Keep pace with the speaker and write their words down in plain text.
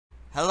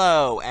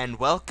Hello and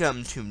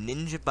welcome to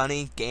Ninja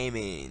Bunny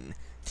Gaming.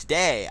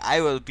 Today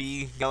I will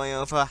be going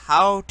over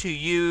how to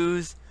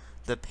use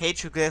the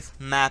Petroglyph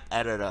map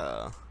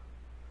editor.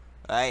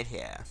 Right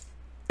here. If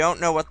you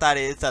don't know what that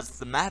is, that's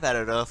the map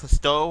editor for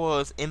Star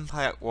Wars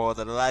Empire War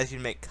that allows you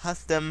to make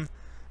custom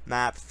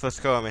maps for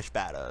skirmish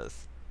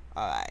battles.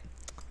 Alright.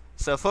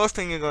 So first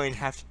thing you're going to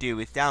have to do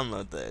is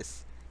download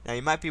this. Now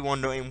you might be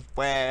wondering,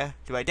 where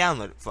do I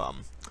download it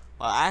from?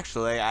 Well,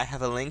 actually, I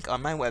have a link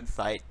on my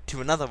website to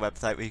another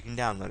website where you can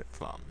download it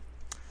from.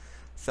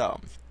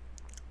 So,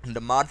 in the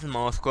mods and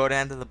more, scroll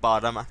down to the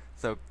bottom.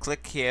 So,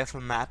 click here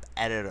for Map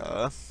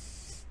Editor.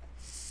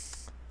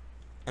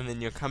 And then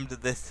you'll come to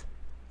this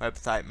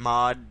website,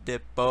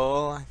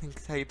 Moddible, I think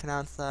is how you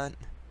pronounce that.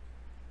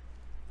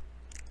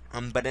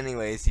 But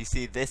anyways, you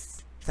see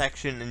this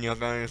section and you're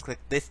going to click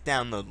this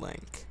download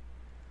link.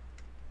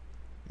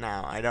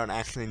 Now, I don't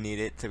actually need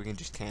it, so we can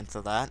just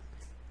cancel that.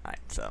 Alright,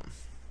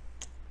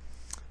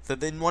 So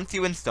then once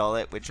you install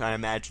it, which I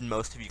imagine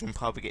most of you can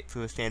probably get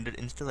through a standard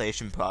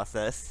installation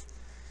process,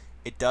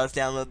 it does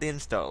download the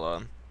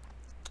installer.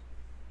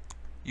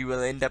 You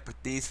will end up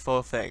with these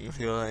four things.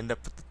 You will end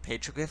up with the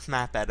Petroglyph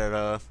map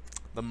editor,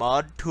 the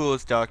mod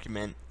tools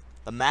document,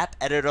 the map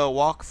editor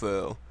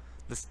walkthrough,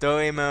 the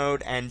story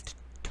mode, and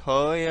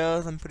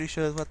tutorials, I'm pretty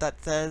sure is what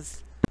that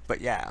says.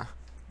 But yeah,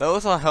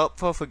 those are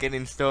helpful for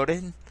getting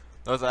started.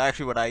 Those are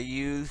actually what I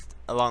used,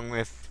 along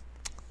with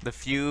the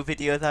few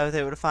videos I was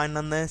able to find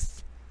on this.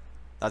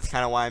 That's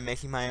kind of why I'm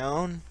making my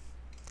own.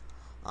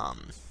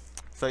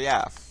 So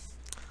yeah,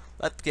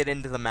 let's get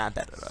into the map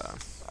editor.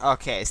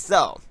 Okay,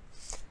 so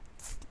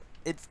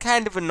it's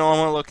kind of a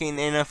normal looking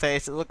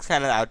interface. It looks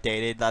kind of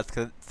outdated. That's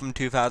 'cause it's from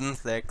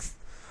 2006.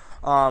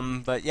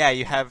 But yeah,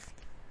 you have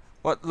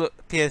what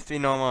appears to be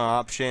normal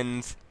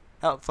options,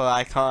 helpful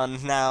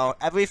icons. Now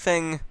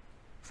everything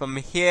from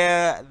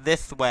here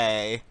this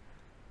way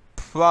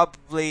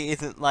probably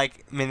isn't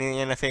like many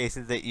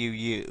interfaces that you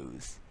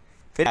use.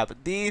 Yeah,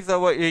 but these are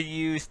what you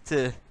use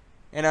to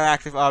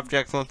interact with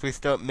objects once we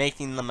start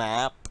making the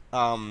map.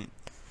 And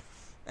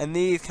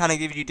these kind of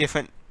give you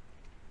different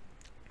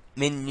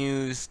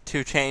menus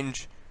to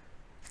change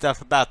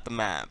stuff about the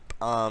map.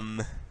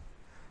 So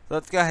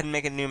let's go ahead and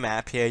make a new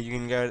map here. You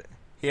can go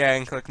here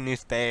and click new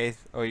space,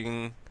 or you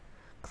can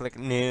click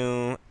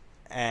new,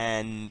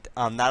 and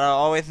that'll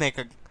always make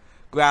a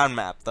ground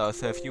map though.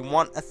 So if you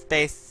want a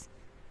space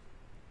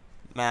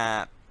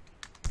map,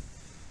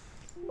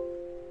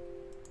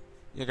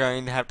 you're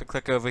going to have to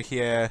click over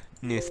here,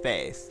 new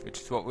space, which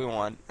is what we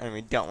want, and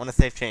we don't want to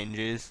save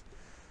changes.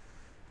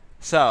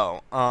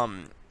 So,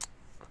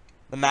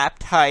 the map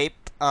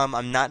type,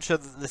 I'm not sure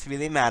that this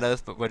really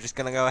matters, but we're just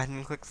gonna go ahead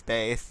and click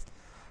space.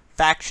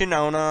 Faction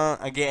owner,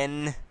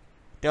 again,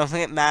 don't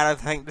think it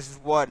matters. I think this is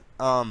what,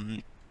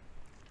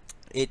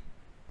 it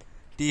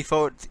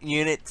defaults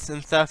units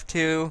and stuff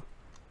to.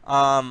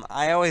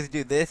 I always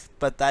do this,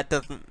 but that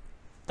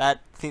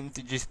seems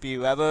to just be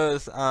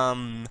levers.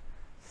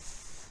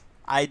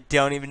 I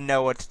don't even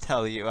know what to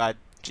tell you. I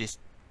just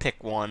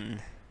pick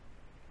one.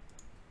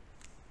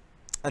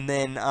 And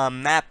then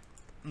map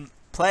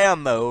player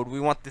mode, we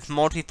want this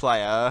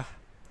multiplayer,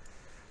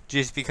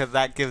 just because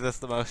that gives us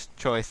the most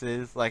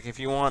choices. Like if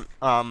you want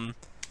a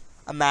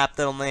map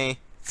that only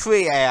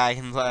 3 AI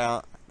can play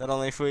on, that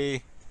only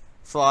 3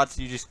 slots,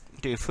 you just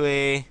do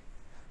 3.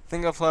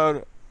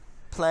 Single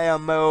player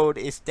mode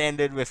is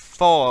standard with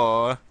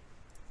 4,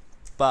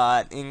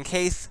 but in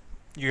case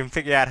you can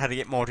figure out how to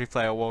get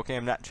multiplayer working.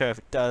 I'm not sure if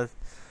it does,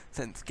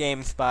 since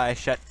GameSpy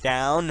shut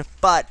down,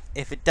 but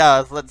if it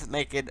does, let's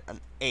make it an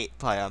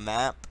 8-player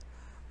map.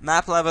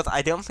 Map levels,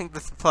 I don't think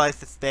this applies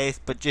to space,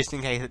 but just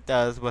in case it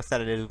does, we'll set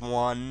it as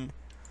 1.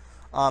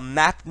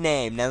 Map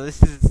name, now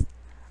this is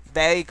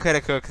very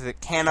critical because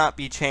it cannot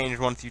be changed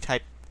once you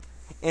type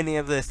any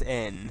of this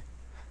in.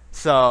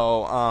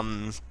 So,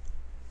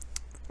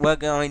 we're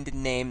going to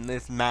name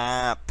this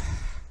map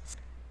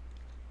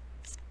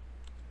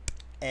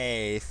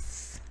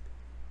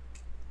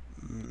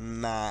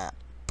map.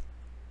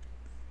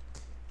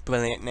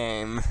 Brilliant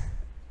name.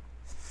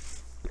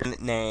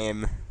 Brilliant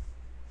name.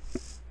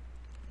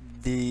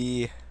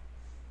 The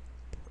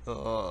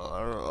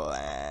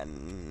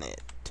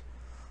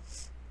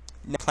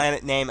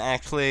planet name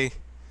actually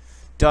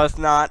does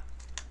not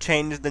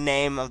change the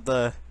name of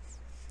the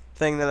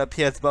thing that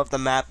appears above the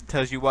map that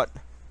tells you what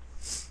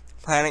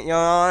planet you're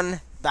on.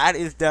 That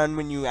is done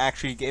when you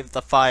actually give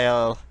the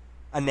file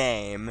a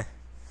name.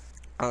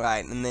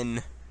 Alright, and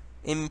then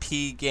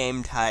MP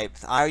game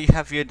types. You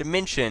have your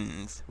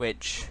dimensions,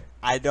 which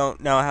I don't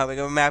know how big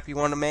of a map you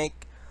want to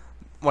make.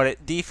 What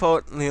it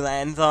defaultly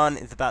lands on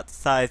is about the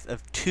size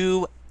of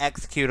 2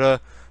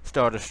 Executor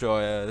Star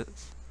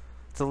Destroyers.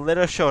 It's a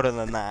little shorter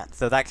than that,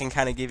 so that can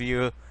kind of give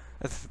you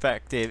a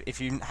perspective. If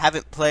you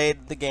haven't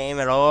played the game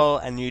at all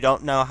and you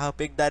don't know how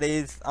big that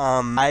is,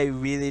 I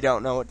really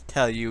don't know what to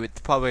tell you.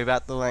 It's probably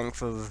about the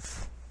length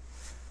of,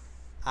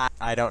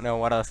 I don't know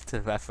what else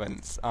to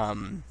reference.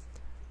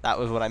 That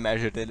was what I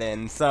measured it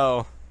in,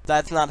 so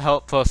that's not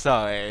helpful,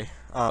 sorry.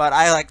 But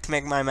I like to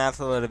make my maps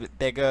a little bit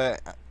bigger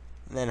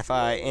And then if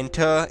I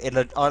enter,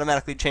 it'll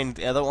automatically change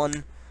the other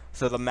one,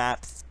 so the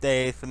map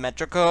stays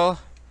symmetrical.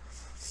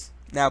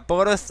 Now,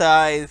 border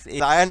size,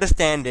 as I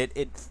understand it,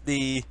 it's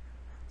the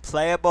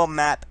playable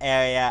map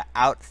area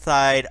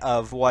outside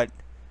of what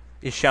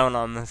is shown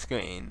on the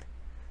screen.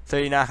 So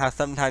you know how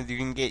sometimes you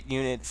can get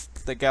units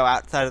that go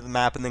outside of the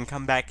map and then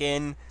come back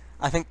in?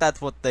 I think that's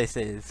what this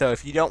is. So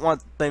if you don't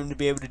want them to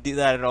be able to do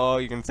that at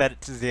all, you can set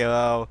it to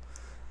 0.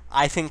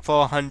 I think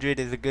 400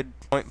 is a good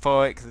point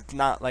for it, because it's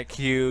not like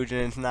huge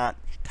and it's not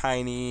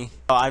tiny.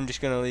 So I'm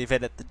just going to leave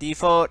it at the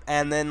default,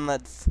 and then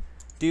let's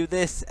do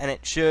this, and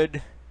it should...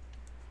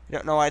 I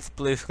don't know why it's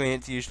blue screen,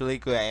 it's usually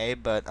gray,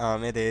 but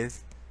it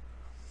is.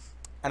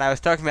 And I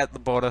was talking about the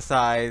border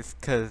size,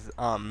 because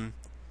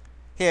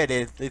here it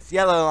is. This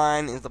yellow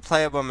line is the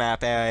playable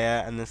map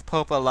area, and this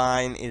purple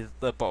line is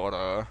the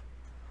border.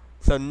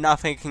 So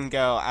nothing can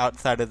go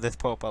outside of this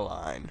purple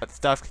line, but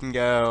stuff can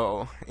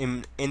go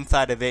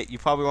inside of it. You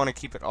probably want to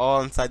keep it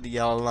all inside the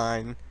yellow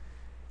line,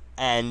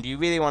 and you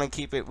really want to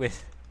keep it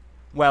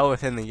well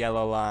within the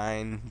yellow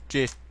line,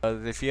 just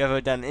because if you've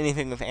ever done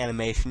anything with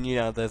animation, you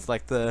know there's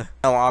like the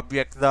no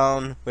object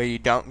zone, where you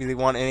don't really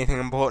want anything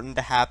important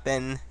to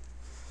happen.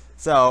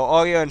 So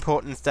all your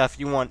important stuff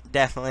you want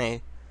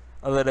definitely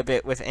a little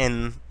bit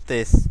within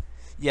this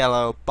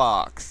yellow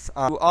box.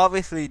 You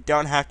obviously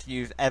don't have to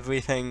use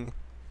everything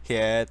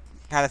here, it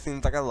kind of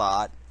seems like a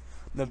lot.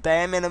 The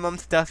bare minimum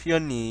stuff you'll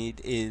need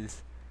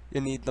is,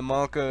 you'll need the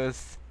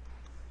markers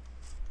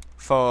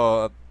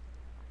for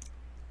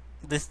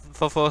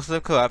Forces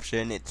of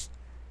Corruption. It's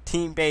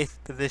team base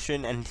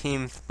position and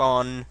team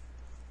spawn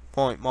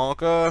point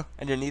marker,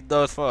 and you'll need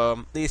those for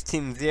at least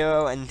team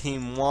 0 and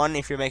team 1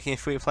 if you're making a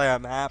free player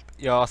map.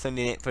 You'll also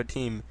need it for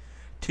team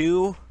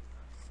 2.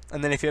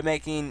 And then if you're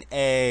making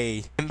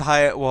a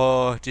Empire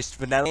War just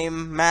vanilla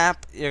game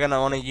map, you're gonna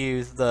want to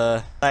use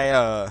the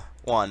player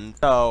one.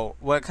 So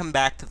we'll come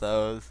back to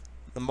those.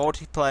 The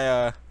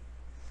multiplayer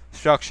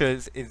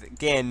structures is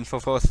again for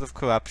Forces of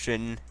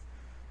Corruption.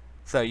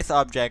 So this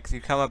objects,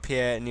 you come up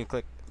here and you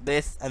click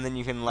this, and then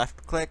you can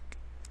left click.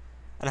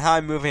 And how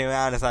I'm moving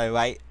around is I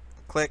right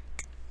click,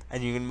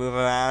 and you can move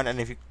around.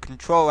 And if you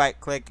control right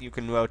click, you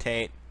can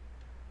rotate.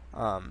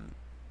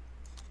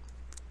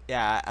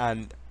 Yeah,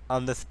 and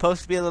there's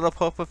supposed to be a little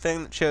purple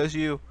thing that shows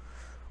you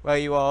where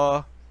you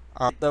are.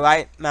 Hit the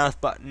right mouse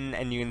button,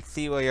 and you can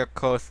see where your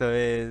cursor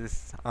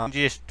is.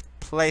 Just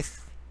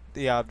place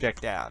the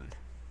object down.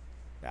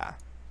 Yeah.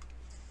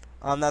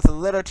 That's a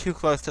little too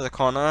close to the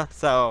corner,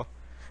 so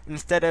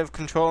instead of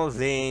Control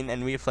Z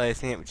and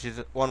replacing it, which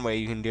is one way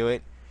you can do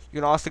it, you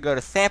can also go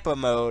to sample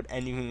mode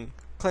and you can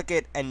click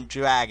it and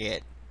drag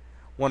it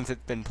once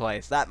it's been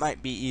placed. That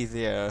might be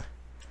easier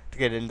to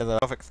get into the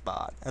perfect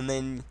spot. And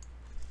then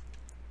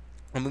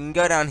we can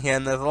go down here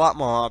and there's a lot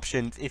more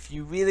options. If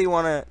you really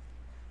want to,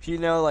 if you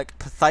know like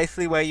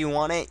precisely where you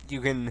want it, you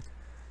can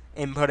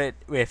input it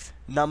with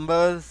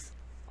numbers.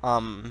 You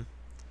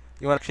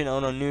want action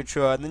on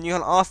neutral, and then you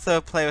can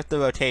also play with the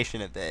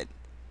rotation a bit.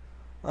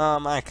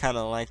 I kind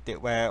of liked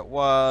it where it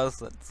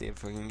was. Let's see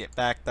if we can get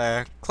back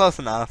there. Close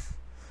enough.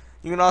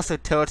 You can also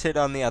tilt it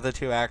on the other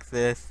two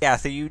axes. Yeah,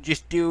 so you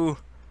just do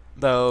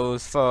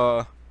those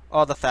for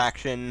all the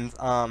factions.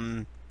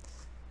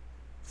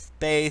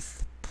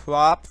 Space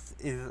props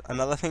is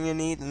another thing you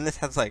need, and this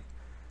has like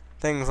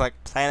things like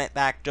planet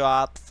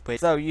backdrops.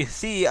 So you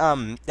see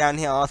down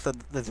here also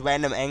there's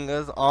random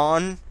angles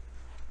on.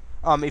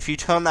 If you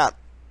turn that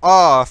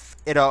off,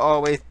 it'll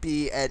always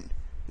be at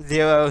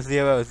 0,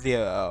 0,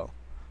 0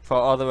 for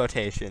all the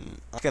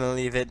rotation. I'm gonna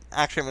leave it.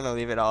 Actually, I'm gonna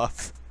leave it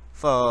off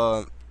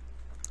for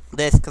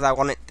this because I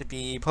want it to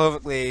be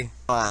perfectly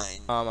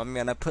fine. I'm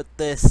gonna put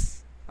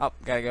this up.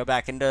 Gotta go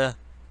back into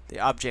the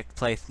object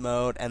place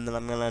mode, and then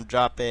I'm gonna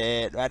drop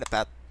it right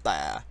about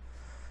there.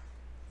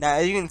 Now,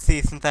 as you can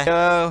see, since I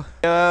 0,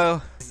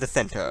 0 is the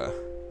center,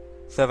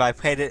 so if I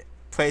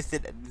place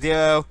it at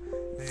 0,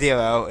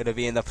 0, it'll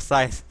be in the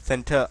precise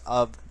center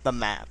of the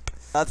map.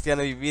 That's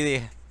gonna be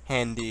really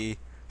handy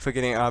for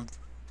getting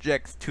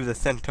objects to the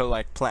center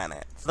like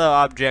planets. The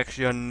objects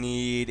you'll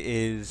need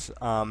is,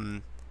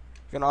 you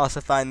can also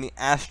find the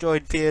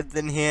asteroid fields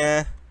in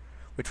here,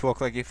 which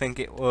look like you think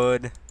it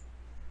would.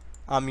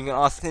 You can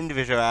also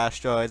individual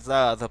asteroids, there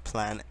are other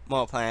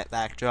more planet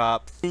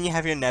backdrops. Then you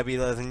have your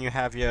nebulas, and you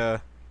have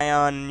your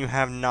ion, you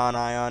have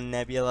non-ion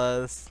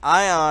nebulas.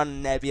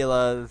 Ion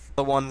nebulas,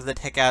 the ones that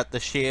take out the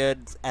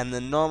shields, and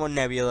the normal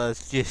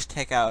nebulas just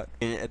take out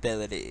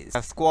abilities. You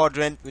have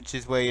squadron, which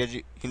is where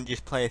you can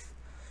just place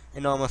a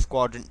normal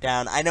squadron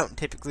down. I don't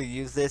typically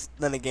use this.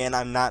 Then again,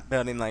 I'm not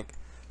building like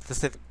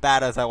specific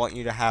battles I want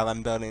you to have.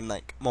 I'm building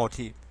like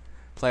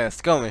multiplayer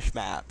skirmish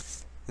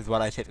maps is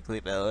what I typically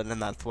build,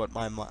 and that's what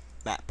my map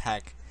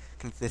pack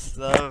consists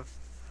of.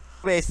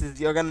 Bases,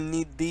 you're gonna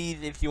need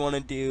these if you want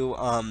to do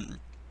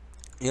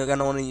you're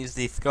gonna want to use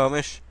these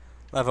skirmish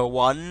level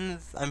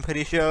 1s, I'm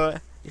pretty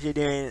sure, if you're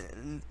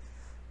doing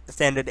a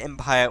standard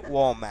Empire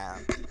War map.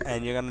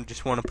 And you're gonna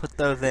just want to put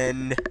those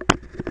in,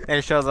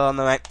 make sure they're on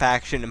the right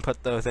faction, and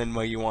put those in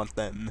where you want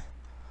them.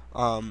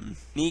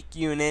 Unique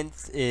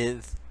units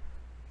is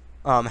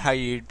how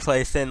you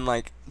place in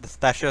like the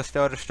special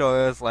Star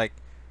Destroyers, like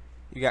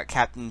you got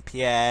Captain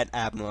Piet,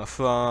 Admiral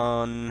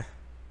Thrawn.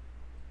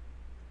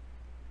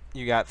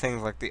 You got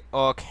things like the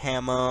Orc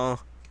Hammer.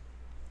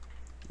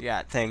 You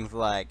got things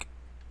like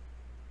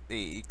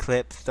the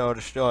Eclipse Star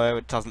Destroyer,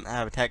 which doesn't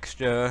have a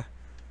texture.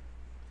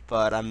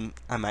 But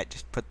I might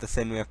just put this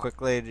in real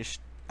quickly, just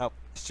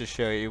to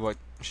show you what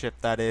ship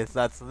that is.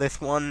 That's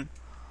this one.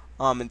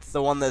 It's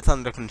the one that's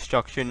under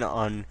construction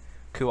on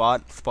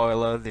Kuat.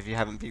 Spoilers if you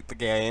haven't beat the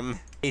game.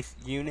 Base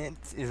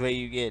units is where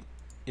you get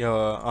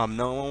your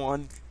normal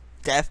ones.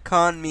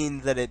 DEFCON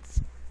means that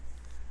it's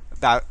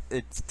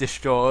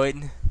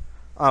destroyed.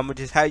 Which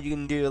is how you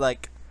can do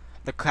like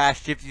the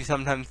crash ships you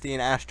sometimes see in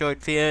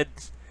asteroid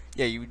fields.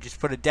 Yeah, you would just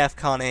put a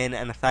DEFCON in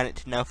and assign it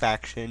to no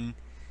faction.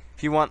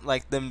 If you want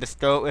like them to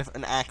start with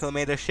an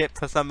acclimator ship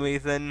for some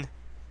reason,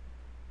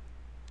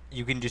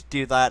 you can just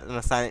do that and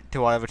assign it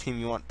to whatever team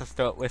you want to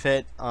start with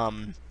it.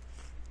 Yeah,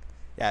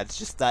 it's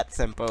just that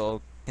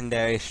simple.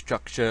 Secondary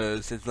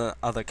structures is the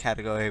other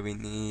category we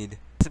need.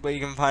 This is where you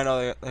can find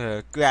all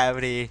your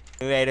gravity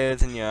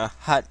generators and your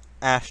hut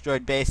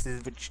asteroid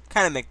bases, which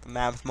kind of make the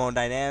maps more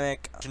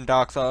dynamic.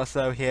 Docks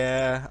also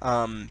here.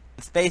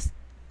 Space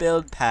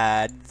build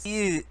pads.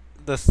 The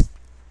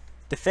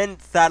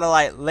defense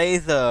satellite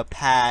laser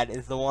pad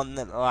is the one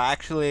that will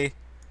actually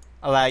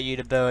allow you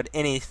to build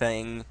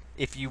anything.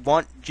 If you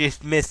want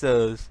just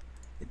missiles,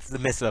 it's the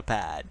missile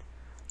pad.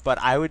 But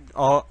I would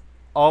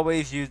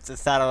always use the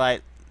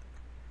satellite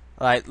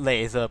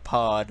laser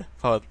pod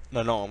for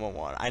the normal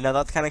one. I know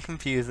that's kind of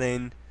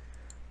confusing,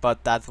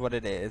 but that's what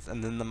it is.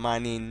 And then the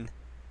mining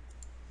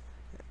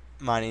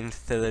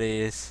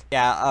facilities.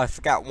 Yeah, I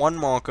forgot one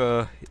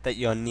marker that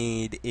you'll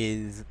need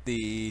is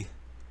the,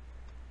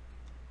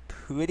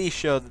 pretty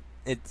sure that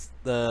it's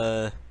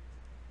the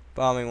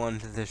bombing one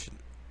position.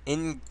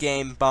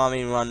 In-game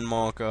bombing run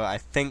marker, I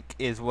think,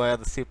 is where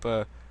the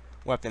super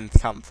weapons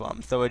come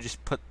from. So we'll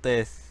just put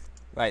this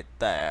right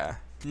there.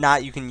 If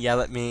not, you can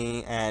yell at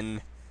me,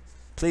 and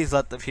please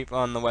let the people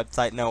on the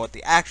website know what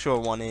the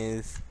actual one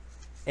is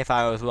if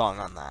I was wrong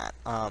on that.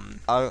 I'm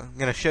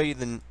gonna show you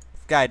the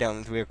sky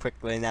domes real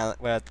quickly now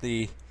that we're at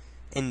the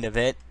end of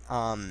it.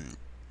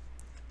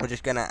 We're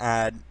just gonna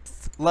add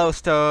slow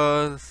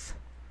stars,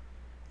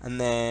 and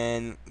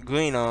then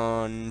green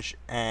orange,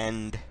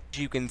 and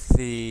you can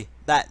see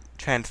that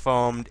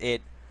transformed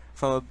it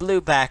from a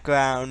blue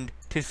background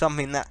to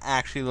something that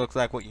actually looks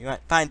like what you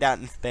might find out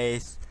in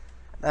space.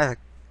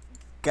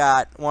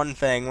 Got one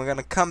thing. We're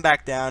gonna come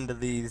back down to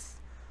these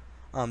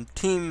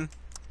team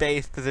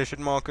base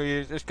position marker.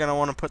 You're just gonna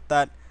want to put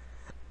that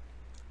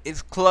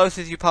as close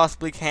as you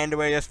possibly can to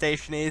where your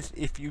station is.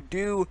 If you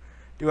do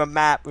a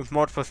map with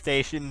multiple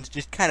stations,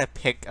 just kind of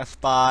pick a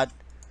spot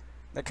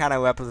that kind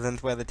of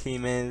represents where the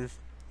team is.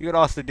 You could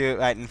also do it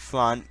right in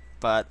front,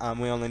 but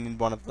we only need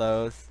one of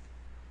those.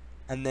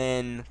 And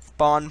then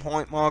spawn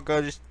point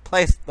marker, just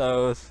place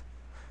those.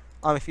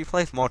 If you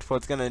place multiple,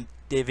 it's gonna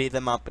divvy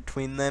them up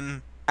between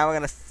them. Now we're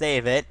gonna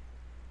save it.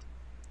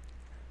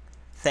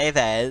 Save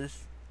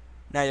as.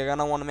 Now you're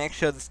gonna want to make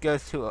sure this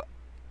goes to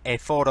a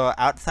folder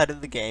outside of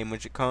the game,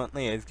 which it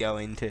currently is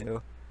going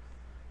to.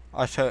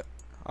 I'll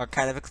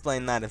kind of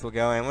explain that as we're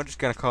going. We're just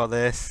gonna call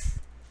this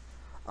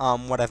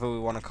whatever we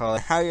want to call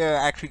it. How you're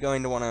actually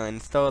going to want to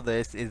install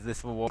this is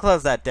this. We'll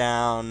close that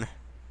down.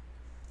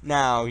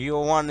 Now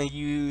you'll want to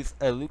use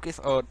a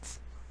LucasArts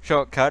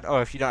shortcut,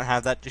 or if you don't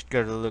have that, just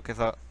go to the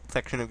LucasArts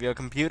section of your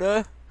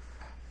computer,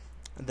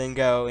 and then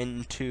go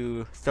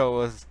into Star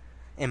Wars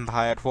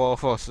Empire at War,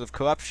 Forces of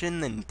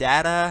Corruption, then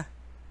Data.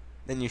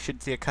 Then you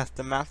should see a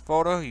custom map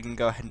folder. You can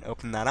go ahead and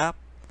open that up.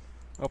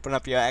 Open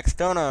up your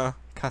external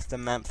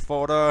custom maps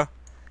folder.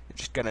 You're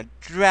just gonna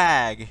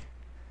drag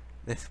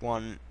this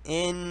one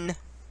in,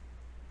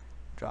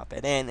 drop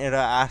it in.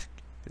 It'll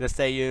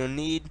say you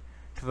need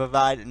to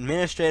provide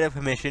administrator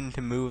permission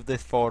to move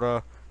this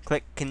folder.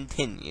 Click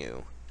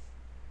continue.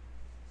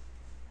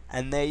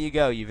 And there you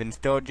go, you've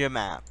installed your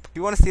map. If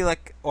you want to see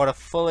like what a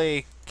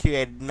fully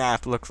curated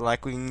map looks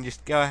like, we can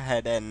just go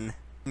ahead and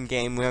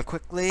in-game real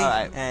quickly.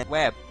 Alright, and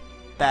we're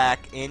back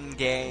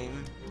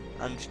in-game.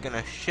 I'm just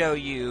gonna show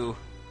you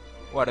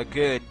what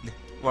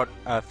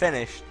a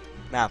finished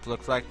map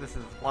looks like. This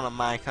is one of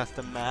my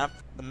custom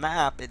maps. The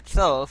map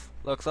itself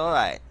looks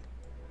alright.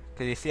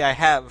 Because you see I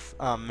have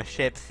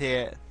ships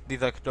here.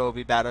 These are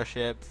Dolby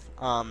battleships.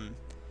 You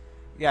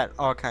got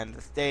all kinds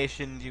of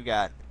stations. You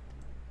got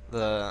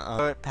the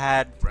turret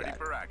pad. Ready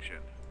for action.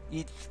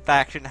 Each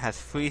faction has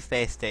 3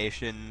 space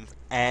stations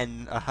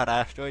and a HUD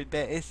asteroid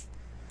base.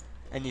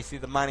 And you see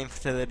the mining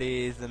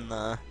facilities and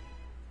the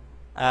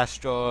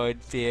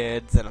asteroid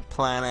fields and a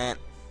planet.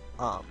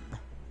 And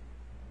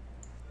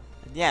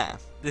yeah,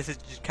 this is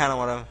just kind of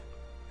what a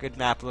good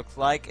map looks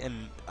like,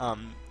 and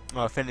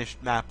or a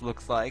finished map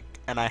looks like.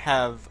 And I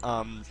have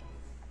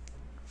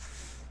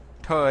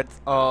turrets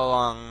all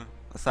along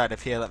the side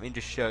of here. Let me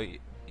just show you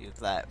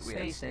that.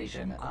 Space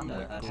station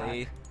under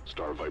attack.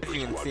 Star Viper As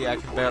you can squadron see, I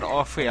can build reporting.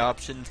 all 3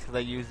 options because I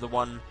use the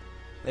one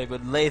They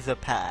would laser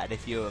pad,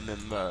 if you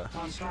remember.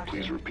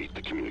 Please repeat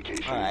the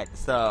communication. Alright,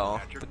 so,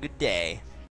 have a good day.